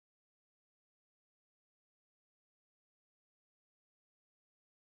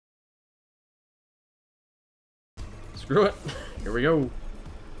Screw it. Here we go.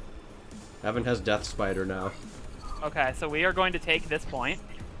 Evan has Death Spider now. Okay, so we are going to take this point.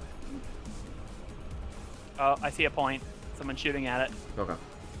 Oh, I see a point. Someone's shooting at it. Okay.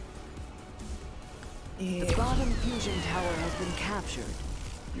 The bottom fusion tower has been captured.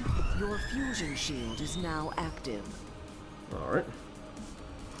 Your fusion shield is now active. Alright.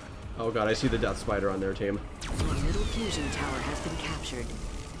 Oh god, I see the Death Spider on their team. Your middle fusion tower has been captured.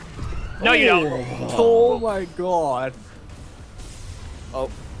 No, you don't. Oh my god. Oh,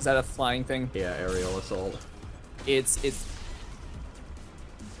 is that a flying thing? Yeah, aerial assault. It's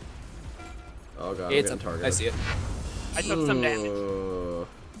Oh god, I'm it's getting a, targeted. I see it. I took some damage.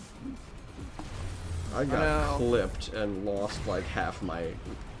 I got clipped and lost like half my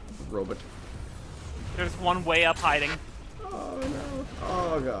robot. There's one way up hiding. Oh no.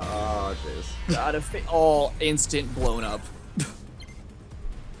 Oh god. Oh jeez. God, all instant blown up.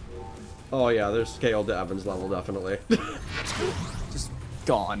 Oh yeah, there's scale to Evan's level definitely. Just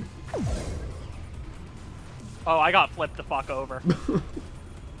gone. Oh, I got flipped the fuck over. I'm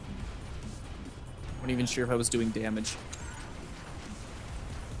not even sure if I was doing damage.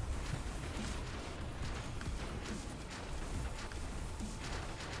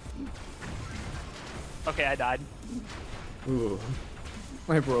 Okay, I died. Ooh.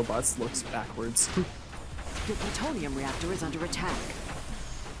 My robots looks backwards. Your plutonium reactor is under attack.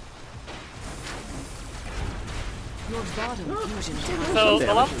 Your bottom fusion tower. So,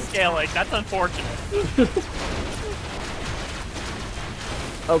 the level scaling, that's unfortunate.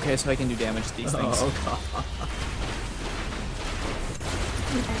 Okay, so I can do damage to these things. Oh god.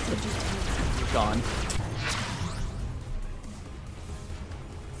 Gone.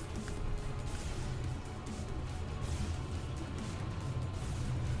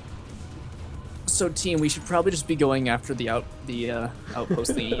 So team, we should probably just be going after the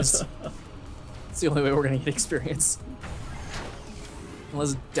outpost thingies. It's the only way we're gonna get experience.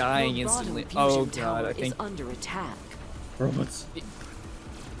 Unless dying Your instantly. bottom Oh fusion god, tower I think is under attack. Robots.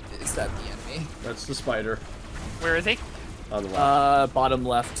 is that the enemy? That's the spider. Where is he? On the left. Bottom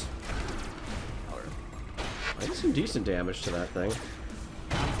left. I did some decent damage to that thing.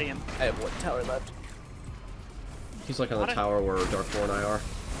 I don't see him. I have one tower left. He's like on the tower where Dark4 and I are.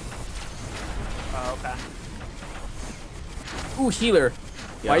 Oh, okay. Ooh, healer.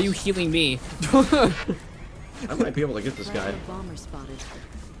 Why are Yes. you healing me? I might be able to get this guy. Bomber spotted.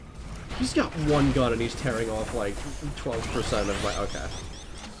 He's got one gun and he's tearing off like 12% of my. Okay.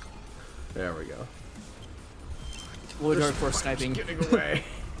 There we go. Low dart for sniping. Getting away.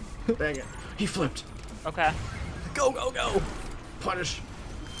 Dang it. He flipped. Okay. Go, go, go! Punish.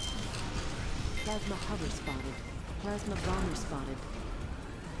 Plasma hover spotted. Plasma bomber spotted.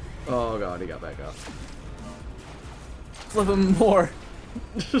 Oh god, he got back up. Flip him more.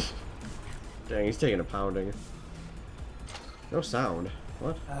 Dang, he's taking a pounding. No sound.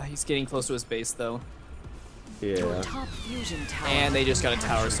 What? He's getting close to his base though. Your Yeah. top fusion tower. And they just got a has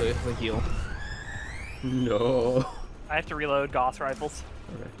tower, been so he'll heal. No. I have to reload Gauss rifles.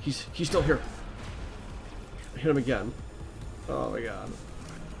 Okay. He's still here. Hit him again. Oh my god.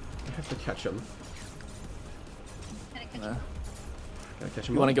 I have to catch him. Gotta catch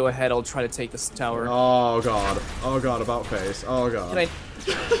him. You want to go ahead? I'll try to take this tower. Oh god. Oh god, about face. Oh god. Can I?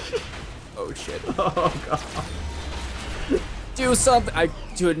 Oh shit. Oh god. Do something! I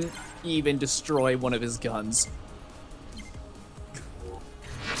couldn't even destroy one of his guns.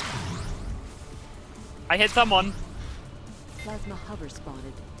 I hit someone. Plasma hover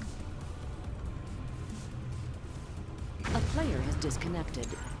spotted. A player has disconnected.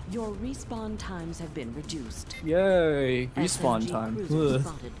 Your respawn times have been reduced. Yay! Respawn SMG time. cruiser Ugh.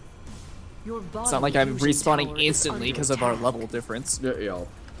 spotted. Your It's not like I'm bottom fusion tower respawning is instantly under because of our attack. level difference. Yeah, yo.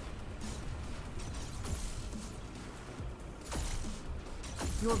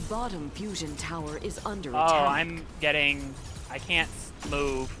 Your bottom fusion tower is under Oh, attack. I'm getting... I can't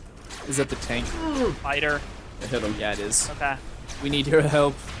move. Is that the tank? Fighter. I hit him. Yeah, it is. Okay. We need your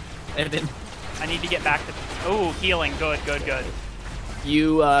help. Evan, I need to get back to... Oh, healing. Good, good, good.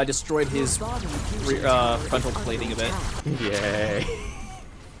 you destroyed his Bottom fusion tower is frontal under plating a bit. attack. Yay.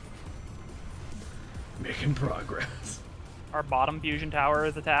 Making progress. Our bottom fusion tower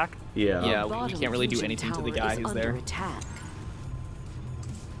is attack. Yeah. Yeah, we Bottom can't really do fusion anything to the tower guy is who's under there. Attack.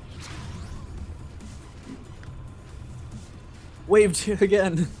 Waved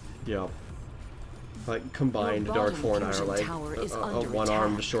again. Yep. Like combined Your Dark bottom 4 and I are fusion like tower is a under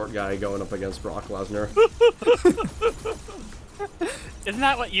one-armed attack. short guy going up against Brock Lesnar. Isn't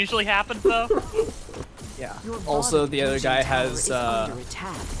that what usually happens, though? Yeah. Your Also, bottom the other fusion guy tower has is under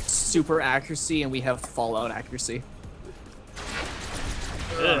attack. super accuracy, and we have fallout accuracy.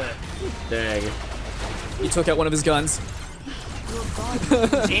 Ugh. Dang. He took out one of his guns.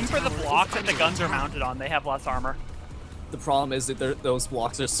 Aim for the blocks that the guns are mounted on. They have less armor. The problem is that those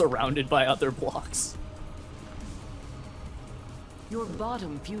blocks are surrounded by other blocks. Your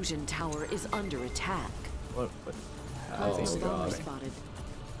bottom fusion tower is under attack. What? Oh, Plasma bomber God. spotted.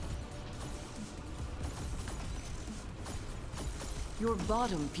 Your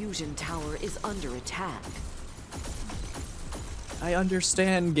bottom fusion tower is under attack. I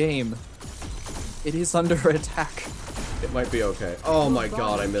understand, game. It is under attack. It might be okay. Oh my Your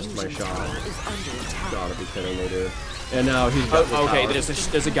god, I bottom missed my fusion shot. tower is under attack. Gotta be kidding me, dude. And now he's got the Okay, power.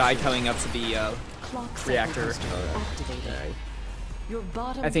 there's a guy coming up to the Clock reactor. cycle booster activated. Dang. Your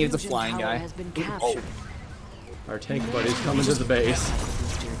bottom I think it's a fusion flying tower guy. has been captured. Our tank buddy's coming to the base.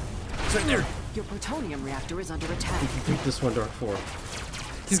 It's right there. Your plutonium reactor is under attack. Beat this one, Dark 4.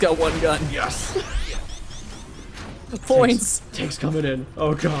 He's got one gun. Yes! Points. Tank's coming in.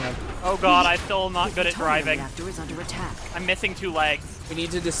 Oh god. Oh god, I'm still not good at Plutonium driving. reactor is under attack. I'm missing 2 legs. We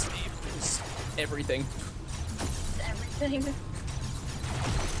need to disable everything. Everything.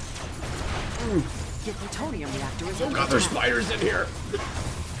 Your plutonium reactor is Oh under god, there's attack. spiders in here!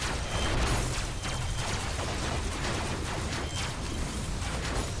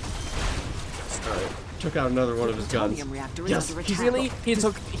 Alright, took out another one of his guns. Plutonium reactor is Yes, under He attack. really he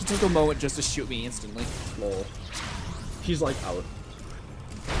took a moment just to shoot me instantly. Lol. He's like out.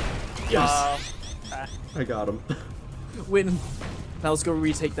 Yes! Okay. I got him. Win. Now let's go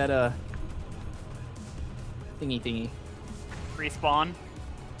retake that thingy. Respawn.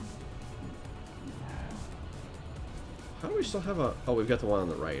 How do we still have a... Oh, we've got the one on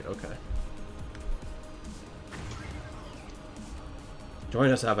the right, okay. Join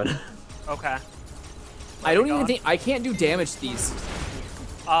us, Evan. Okay. I don't even God. think I can't do damage to these.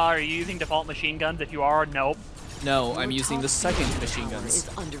 Are you using default machine guns? If you are, nope. No, I'm Your using top the second fusion machine tower guns. is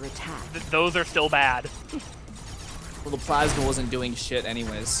under attack. Those are still bad. Well, the plasma wasn't doing shit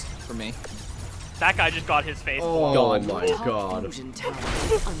anyways for me. That guy just got his face Oh blown. my Top god. fusion tower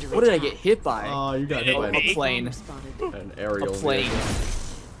is under What did I attack. get hit by? Oh, you got hit by Me? A plane. Bomber spotted. an A aerial plane. vehicle.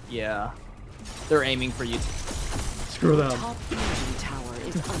 Yeah. They're aiming for you. Screw them. Top fusion tower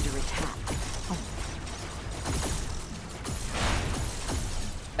is under attack.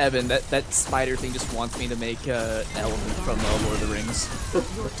 Evan, that spider thing just wants me to make an element from Lord of the Rings.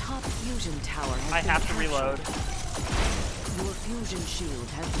 Your top fusion tower has I been have to captured. reload. Your fusion shield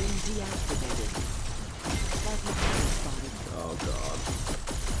has been deactivated. Plasma bomber spotted. Oh god.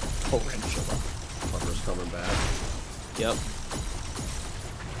 Torrential. Fucker's coming back. Yep.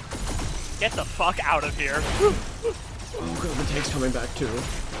 Get the fuck out of here. Oh god, the tank's coming back too.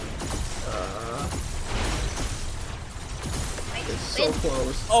 It's so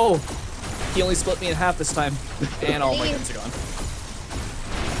close. Oh! He only split me in half this time. And all my guns are gone.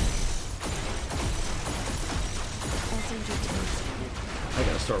 Passenger tank spotted. I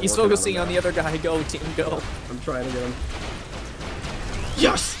gotta start He's working focusing on that. the other guy. Go, team, go. I'm trying to get him.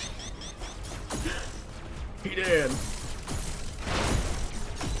 Yes! He did. I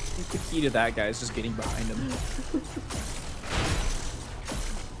think the key to that guy is just getting behind him.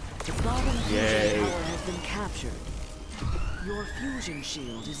 The bottom Yay. fusion tower has been captured. Your fusion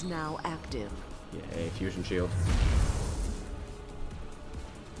shield is now active. Yay, fusion shield.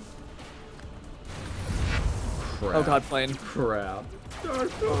 Crap. Oh god, plane. Crap.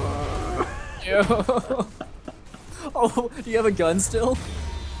 Yo. Oh, do you have a gun still?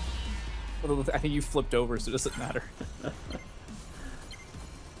 Well, I think you flipped over, so it doesn't matter.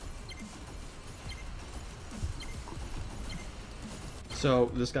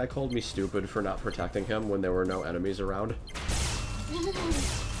 So, this guy called me stupid for not protecting him when there were no enemies around.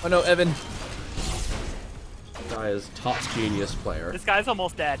 Oh no, Evan. Guy is top genius player. This guy's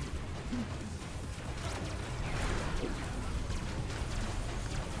almost dead.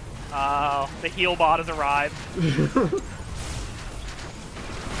 Oh, the heal bot has arrived.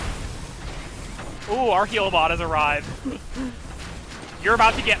 Ooh, our heal bot has arrived. You're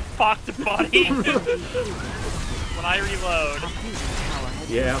about to get fucked, buddy. When I reload. Top fusion tower has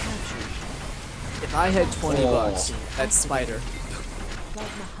Yeah. been captured. If I had 20 Oh. bucks, that spider.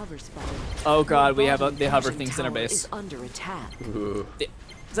 Plasma hover spotted. Oh god, we Your have bottom the hover fusion things in our tower base. Is under attack. Ooh. Is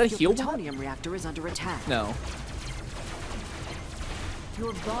that a Your heal bot? plutonium reactor is under attack. No.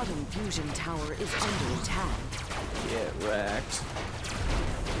 Your bottom fusion tower is under attack. Get wrecked.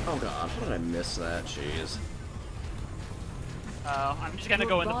 Oh god, how did I miss that? Jeez. I'm just gonna Your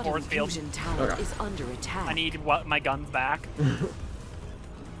go in the bottom force field. fusion tower Okay. is under attack. I need my guns back.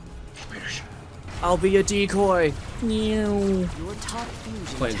 I'll be a decoy. Meow. Your top fusion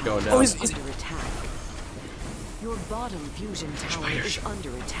Plane's tower going down. Oh, is he's- under attack. Your bottom fusion tower is under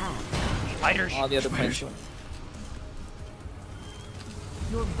attack. Spiders. Oh, the other plane's Your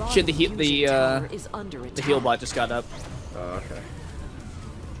bottom Shit, the fusion tower is under attack. the heal bot just got up. Oh, okay.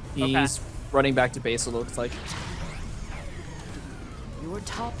 He's running back to base, it looks like. Your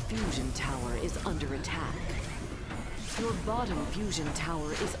top fusion tower is under attack. Your bottom fusion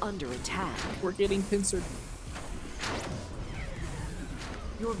tower is under attack. We're getting pincered.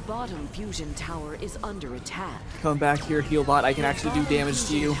 Your bottom fusion tower is under attack. Come back here, heal bot. I can actually do Bottom damage to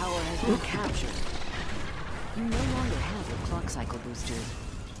fusion you. Tower has been captured. You no longer have your clock cycle booster.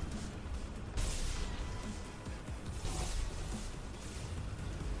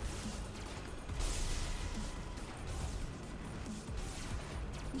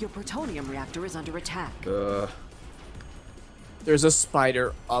 Your plutonium reactor is under attack. There's a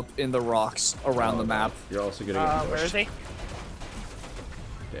spider up in the rocks around the map. You're also getting Where is he?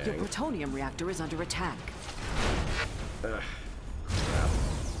 Your Dang. plutonium reactor is under attack. Crap.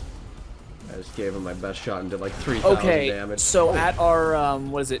 I just gave him my best shot and did like 3,000 Okay, damage. so at our,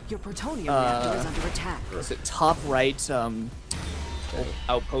 what is it? Your plutonium reactor is under attack. Is it top right,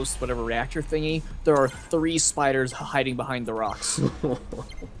 outpost, whatever reactor thingy? There are 3 spiders hiding behind the rocks.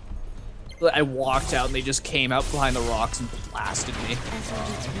 I walked out and they just came out behind the rocks and blasted me.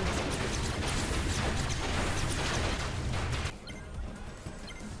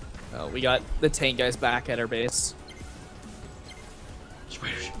 Oh, we got the tank guys back at our base.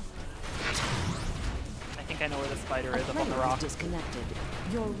 Spiders. I think I know where the spider is up on the Player rock. disconnected.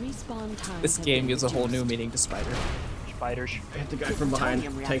 Your respawn time. This game gives a whole new meaning to spider. Spiders. I hit the guy from behind.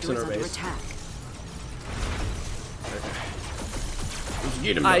 Tanks in our base. Attack.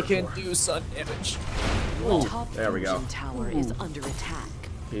 Get him, I Dark can Lord. do sun damage. Your Ooh, top there we go. fusion tower is under attack.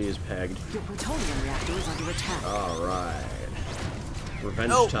 He's pegged. Your plutonium reactor is under attack. Alright. Revenge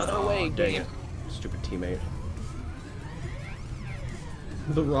No, time. no way, Aw, dang game. it. Stupid teammate.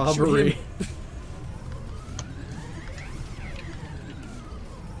 The robbery.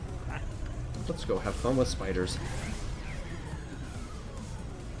 Let's go have fun with spiders.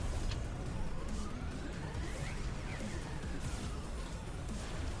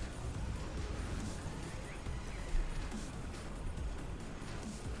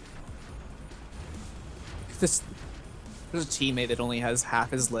 There's a teammate that only has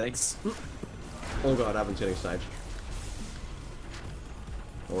half his legs. Oh god, Evan's getting sniped.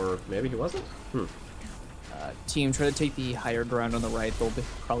 Or maybe he wasn't? Team, try to take the higher ground on the right. They'll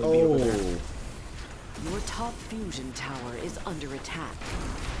probably be over there. Oh. Your top fusion tower is under attack.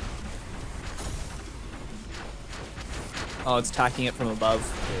 Oh, it's attacking it from above.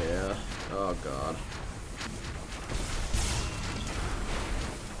 Yeah. Oh god.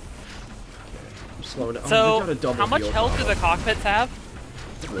 I'm slowing down. So, Oh, they got a double how much heal health do combo. the cockpits have?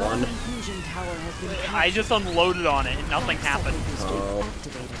 One. Fusion tower has been captured. I just unloaded on it and nothing happened. Oh.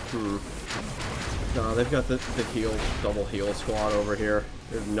 Activated. No, they've got the heal, double heal squad over here.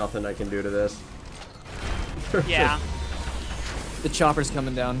 There's nothing I can do to this. Yeah. The chopper's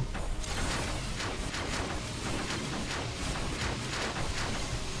coming down.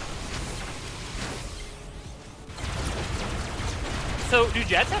 So, do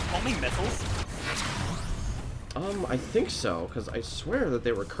jets have homing missiles? I think so, because I swear that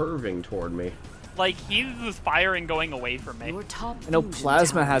they were curving toward me. Like, he was firing going away from me. Your top I know fusion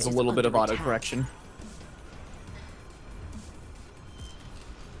Plasma tower has a is little bit of under auto attack. correction.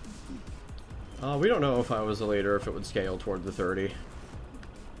 We don't know if I was the leader, if it would scale toward the 30.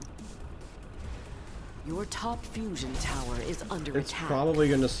 Your top fusion tower is under It's attack. probably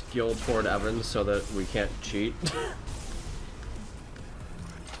going to scale toward Evans so that we can't cheat.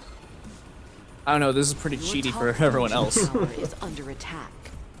 I don't know, this is pretty Your cheaty top for everyone fusion else. tower is under attack.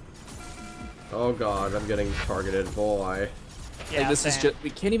 Oh god, I'm getting targeted, boy. Yeah, Like, this is same. just, we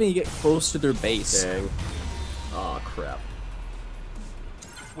can't even get close to their base. Dang. Aw, crap.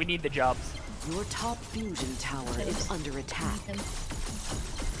 We need the jobs. Your top fusion tower is under attack.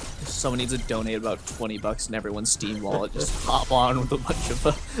 Someone needs to donate about $20 in everyone's Steam wallet. Just hop on with a bunch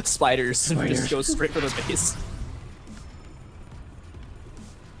of spiders and just go straight for their base.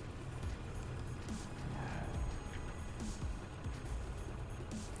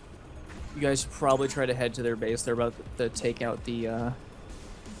 You guys should probably try to head to their base. They're about to take out the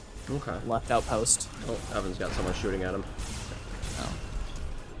Okay. left outpost. Oh, Evan's got someone shooting at him. Oh.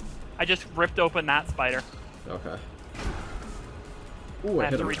 I just ripped open that spider. Okay. Ooh, I I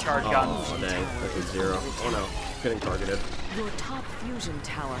have hit to him. recharge Oh, guns. dang. That's a 0. Oh no. Getting targeted. Your top fusion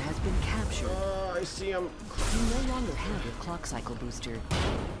tower has been captured. Oh, I see him. You no longer have your clock cycle booster.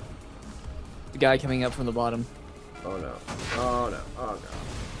 The guy coming up from the bottom. Oh no. Oh no. Oh god.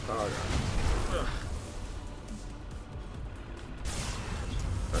 Oh god. Ugh.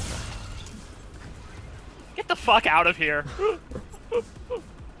 the fuck out of here.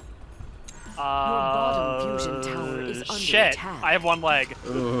 bottom fusion tower is under Shit. attack. I have one leg.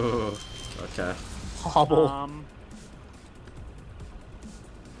 Ooh. Okay. Hobble.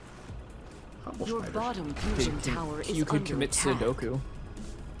 Hobble Your spiders. bottom fusion tower is You could under commit attack. Sudoku.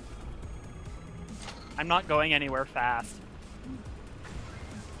 I'm not going anywhere fast.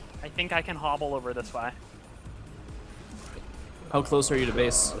 I think I can hobble over this way. How close are you to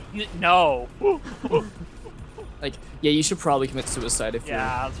base? No. Like, yeah, you should probably commit suicide if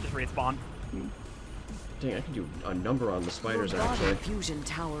Yeah, let's just respawn. Dang, I can do a number on the spiders Your actually. bottom fusion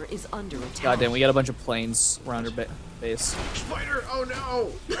tower is under attack. you're. Goddamn, we got a bunch of planes around our base. Spider!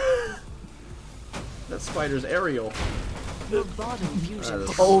 Oh no! That spider's aerial. Your bottom fusion is-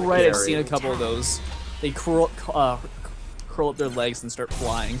 tower Oh right, I've is seen a under couple of attack. those. They curl up their legs and start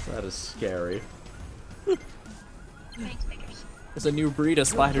flying. That is scary. Thanks, Bakers. There's a new breed of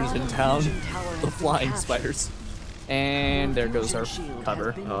spiders in town. The flying spiders. And there goes our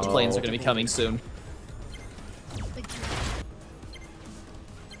cover. Oh. Planes are gonna be coming soon. Like,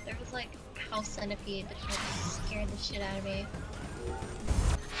 there was like a house centipede that just scared the shit out of me.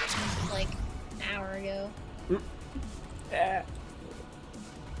 This was like an hour ago. Yeah.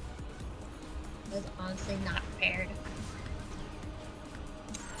 I was honestly not prepared.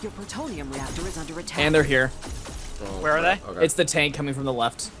 Your plutonium reactor is under attack. And they're here. Oh, Where are they? Okay. It's the tank coming from the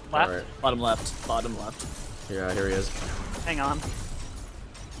left. Left? Alright. Bottom left. Bottom left. Yeah, here he is. Hang on.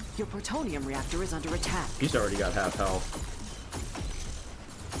 Your plutonium reactor is under attack. He's already got half health.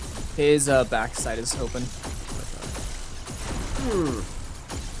 His backside is open.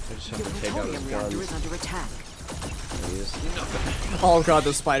 I just Your have to take out plutonium his reactor guns. is under attack. He's nothing. Oh god,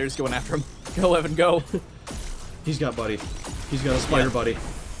 those spiders going after him. Go, Evan, go. He's got buddy. He's got a spider Yeah. buddy.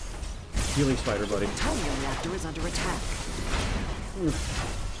 Healing spider buddy. Plutonium reactor is under attack.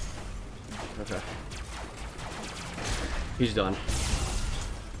 Okay. He's done.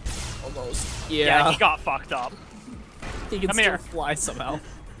 Almost. Yeah, Yeah. he got fucked up. He can Come still here. fly somehow.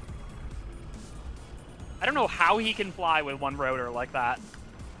 I don't know how he can fly with one rotor like that.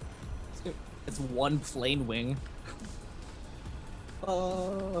 It's one plane wing.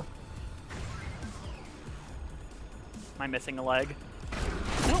 Am I missing a leg?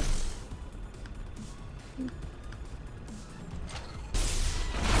 No.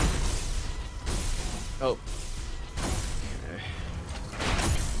 Oh. Okay.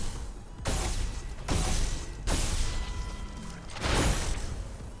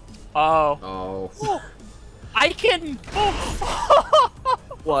 Oh. Oh. I can.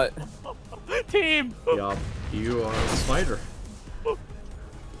 What? Team. Yup. You are the spider.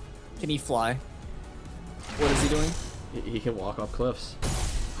 Can he fly? What is he doing? He can walk up cliffs.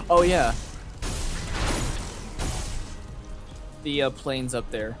 Oh yeah. The plane's up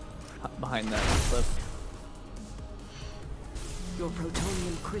there, behind that cliff. Your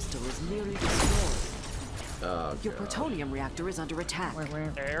plutonium crystal is nearly destroyed. Oh, Your God. plutonium reactor is under attack.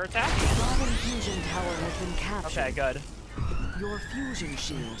 They're attacking. Bottom fusion tower has been captured. Okay, good. Your fusion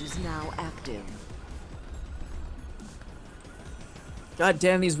shield is now active. God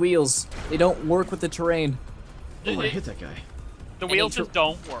damn these wheels. They don't work with the terrain. Oh, I hit that guy. The wheels just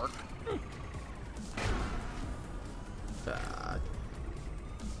don't work. Ah,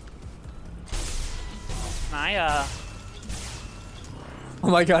 I Oh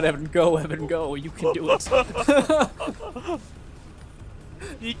my god, Evan, go, Evan, go. You can do it.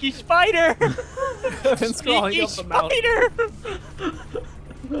 Sneaky spider. Evan's crawling Sneaky up the mountain.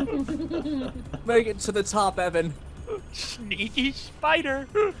 spider. Make it to the top, Evan. Sneaky spider.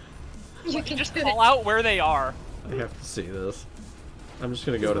 You can Just do call it. out where they are. I have to see this. I'm just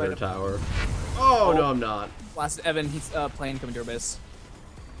gonna go to right their up. tower. Oh, no, I'm not. Last Evan, he's plane coming to our base.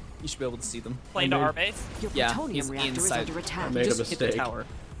 You should be able to see them. Plane to our base. Your Yeah, plutonium he's reactor is inside. under attack. I made a Just hit the mistake. tower.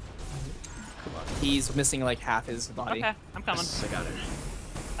 Come on. He's missing like half his body. Okay, I'm coming. Yes, I got it.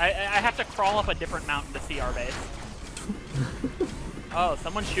 I have to crawl up a different mountain to see our base. Oh,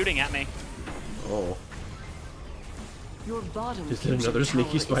 someone's shooting at me. Oh. Your bottom Is it fusion another sneaky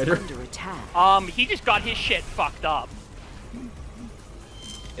tower is spider? under attack. He just got his shit fucked up. Yeah,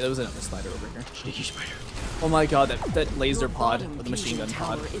 there was another spider over here. Sneaky spider. Oh my god, that laser Your pod bottom with a machine fusion gun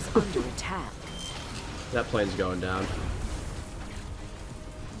tower pod. is under attack. That plane's going down.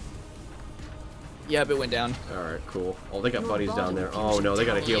 Yeah, it went down. Alright, cool. Oh, they got Your buddies down bottom there. Oh fusion no, they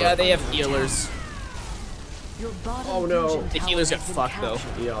got a tower- healer. Yeah, they have healers. Your bottom Oh, no. fusion The tower healers has get been fucked, though.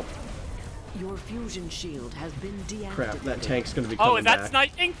 captured. Yup. Your fusion shield has been deactivated. Crap, that tank's gonna be coming Oh, is that back.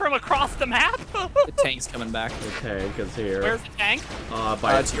 sniping from across the map? The tank's coming back. The tank is here. Where's the tank?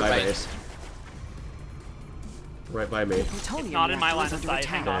 By to your by right. base. Right by me. Plutonium Not in my line reactor of is under sight.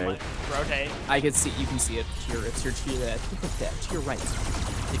 Hang attack. on, Okay. rotate. I can see. You can see it. It's your to your right.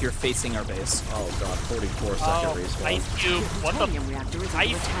 If you're facing our base. Oh god, 44-second Oh, respawn. ice cube. What the? Plutonium reactor is under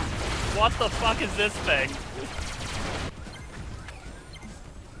Ice. attack. What the fuck is this thing?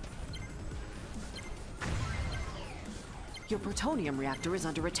 Your plutonium reactor is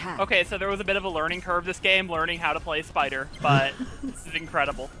under attack. Okay, so there was a bit of a learning curve this game, learning how to play Spider, but this is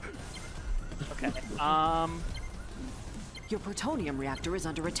incredible. Okay, Your plutonium reactor is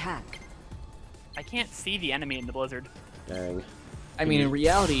under attack. I can't see the enemy in the blizzard. Dang. I mean, in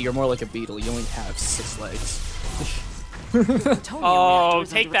reality, you're more like a beetle. You only have 6 legs. Plutonium Oh, reactor is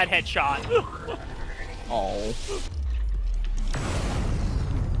take under that headshot. Oh.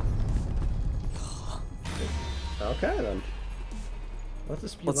 Okay then. Let's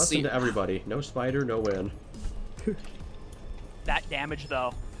just be Let's lesson see. to everybody. No spider, no win. That damage,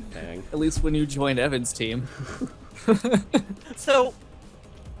 though. Dang. At least when you joined Evan's team. So,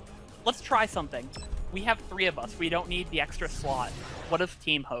 let's try something. We have 3 of us. We don't need the extra slot. What if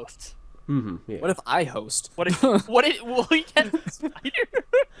team hosts? Mm-hmm. Yeah. What if I host? What if will we get Spider?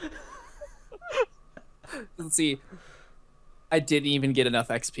 Let's see. I didn't even get enough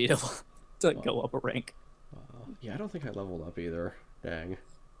XP to go up a rank. Yeah, I don't think I leveled up either. Dang.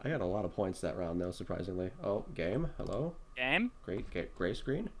 I got a lot of points that round though, surprisingly. Oh, game. Hello. Game? Great. Gray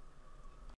screen.